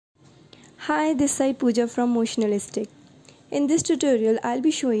Hi, this side Pooja from Motionalistic. In this tutorial, I'll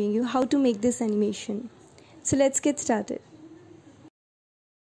be showing you how to make this animation. So let's get started.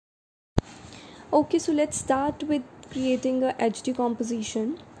 Okay, so let's start with creating a HD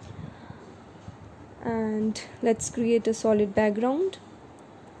composition. And let's create a solid background.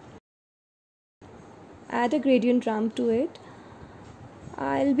 Add a gradient ramp to it.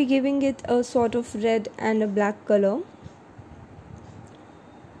 I'll be giving it a sort of red and a black color.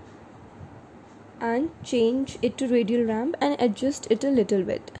 And change it to radial ramp and adjust it a little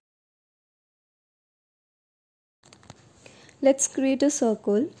bit. Let's create a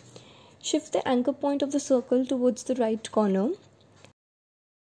circle. Shift the anchor point of the circle towards the right corner.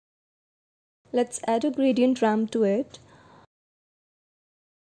 Let's add a gradient ramp to it.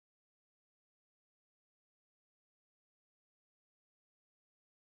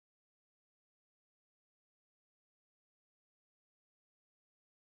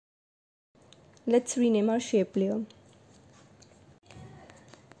 Let's rename our shape layer.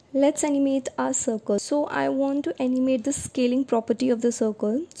 Let's animate our circle. So I want to animate the scaling property of the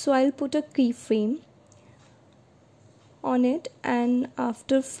circle. So I'll put a keyframe on it, and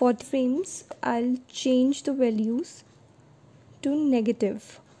after 40 frames I'll change the values to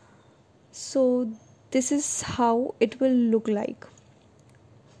negative. So this is how it will look like.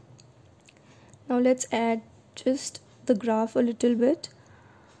 Now let's add just the graph a little bit.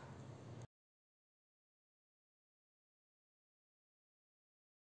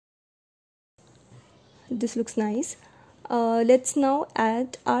 This looks nice. Let's now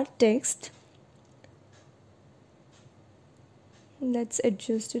add our text. Let's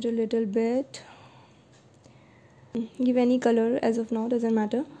adjust it a little bit. Give any color as of now, doesn't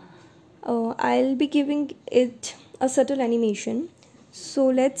matter. I'll be giving it a subtle animation. So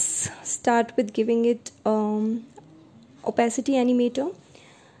let's start with giving it opacity animator.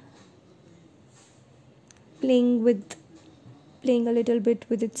 Playing a little bit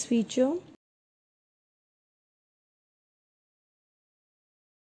with its feature.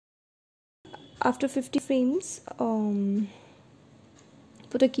 After 50 frames,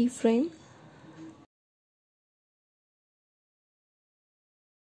 put a keyframe.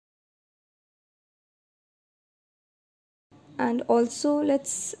 And also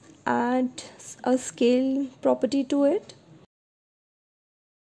let's add a scale property to it.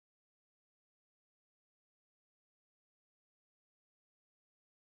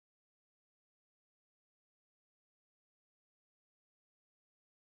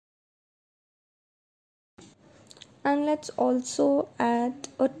 And let's also add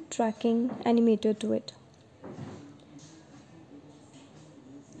a tracking animator to it.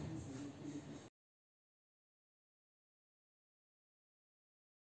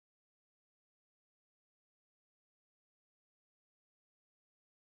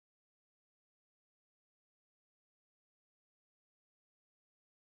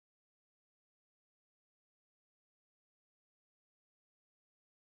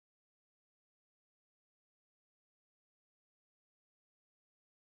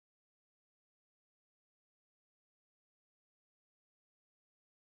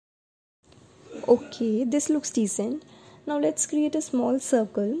 Okay, this looks decent. Now let's create a small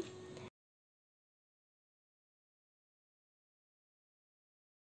circle.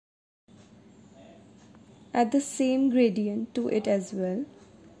 Add the same gradient to it as well.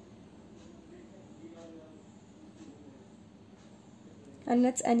 And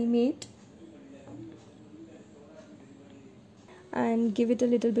let's animate and give it a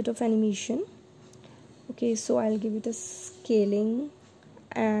little bit of animation. Okay, so I'll give it a scaling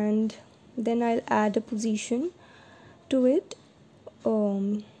and then I'll add a position to it.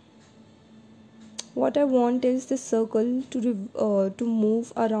 What I want is the circle to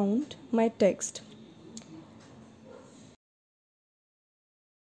move around my text.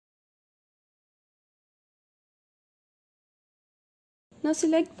 Now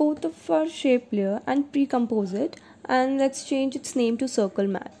select both of our shape layer and pre-compose it, and let's change its name to circle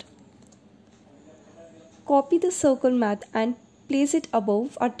mat. Copy the circle mat and place it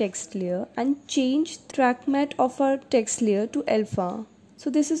above our text layer and change track mat of our text layer to alpha. So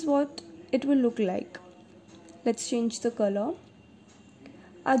this is what it will look like. Let's change the color.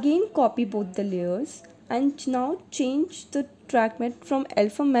 Again copy both the layers and now change the track mat from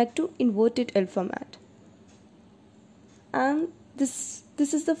alpha mat to inverted alpha mat. And this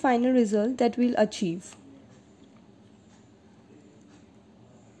is the final result that we'll achieve.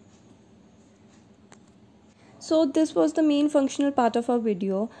 So this was the main functional part of our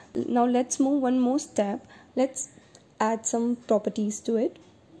video. Now let's move one more step. Let's add some properties to it.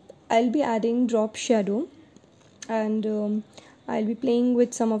 I'll be adding drop shadow, and I'll be playing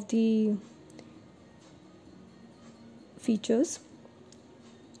with some of the features.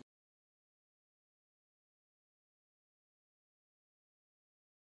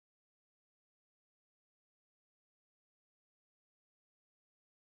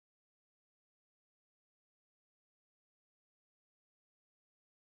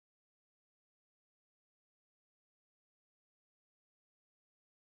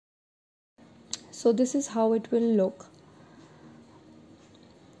 So this is how it will look.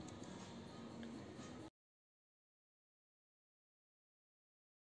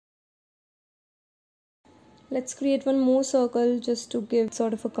 Let's create one more circle just to give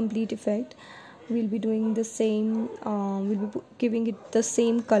sort of a complete effect. We'll be doing the same, we'll be giving it the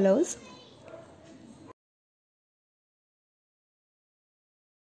same colors.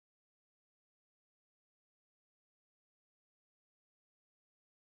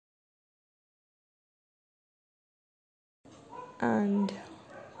 And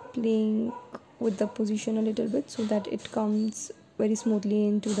playing with the position a little bit so that it comes very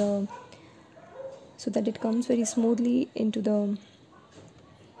smoothly into the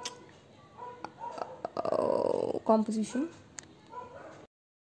composition.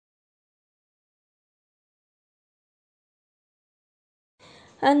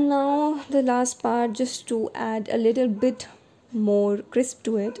 And now the last part, just to add a little bit more crisp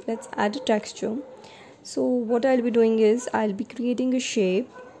to it, let's add a texture. So what I'll be doing is I'll be creating a shape,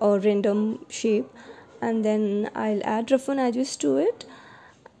 a random shape, and then I'll add roughen edges to it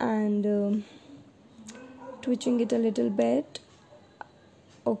and twitching it a little bit.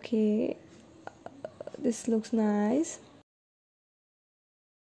 Okay, this looks nice.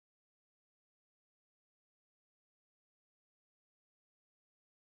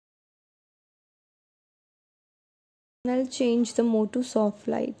 I'll change the mode to soft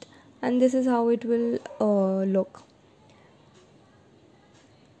light, and this is how it will look.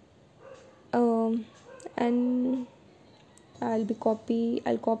 And I'll copy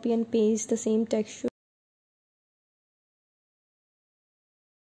and paste the same texture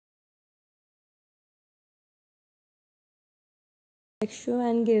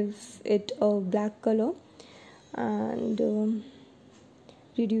and give it a black color and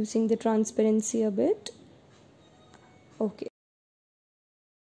reducing the transparency a bit. Okay,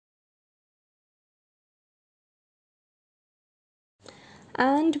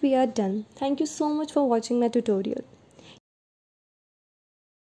 and we are done. Thank you so much for watching my tutorial.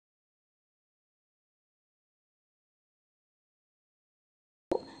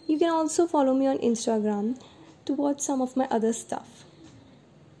 You can also follow me on Instagram to watch some of my other stuff.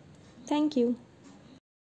 Thank you.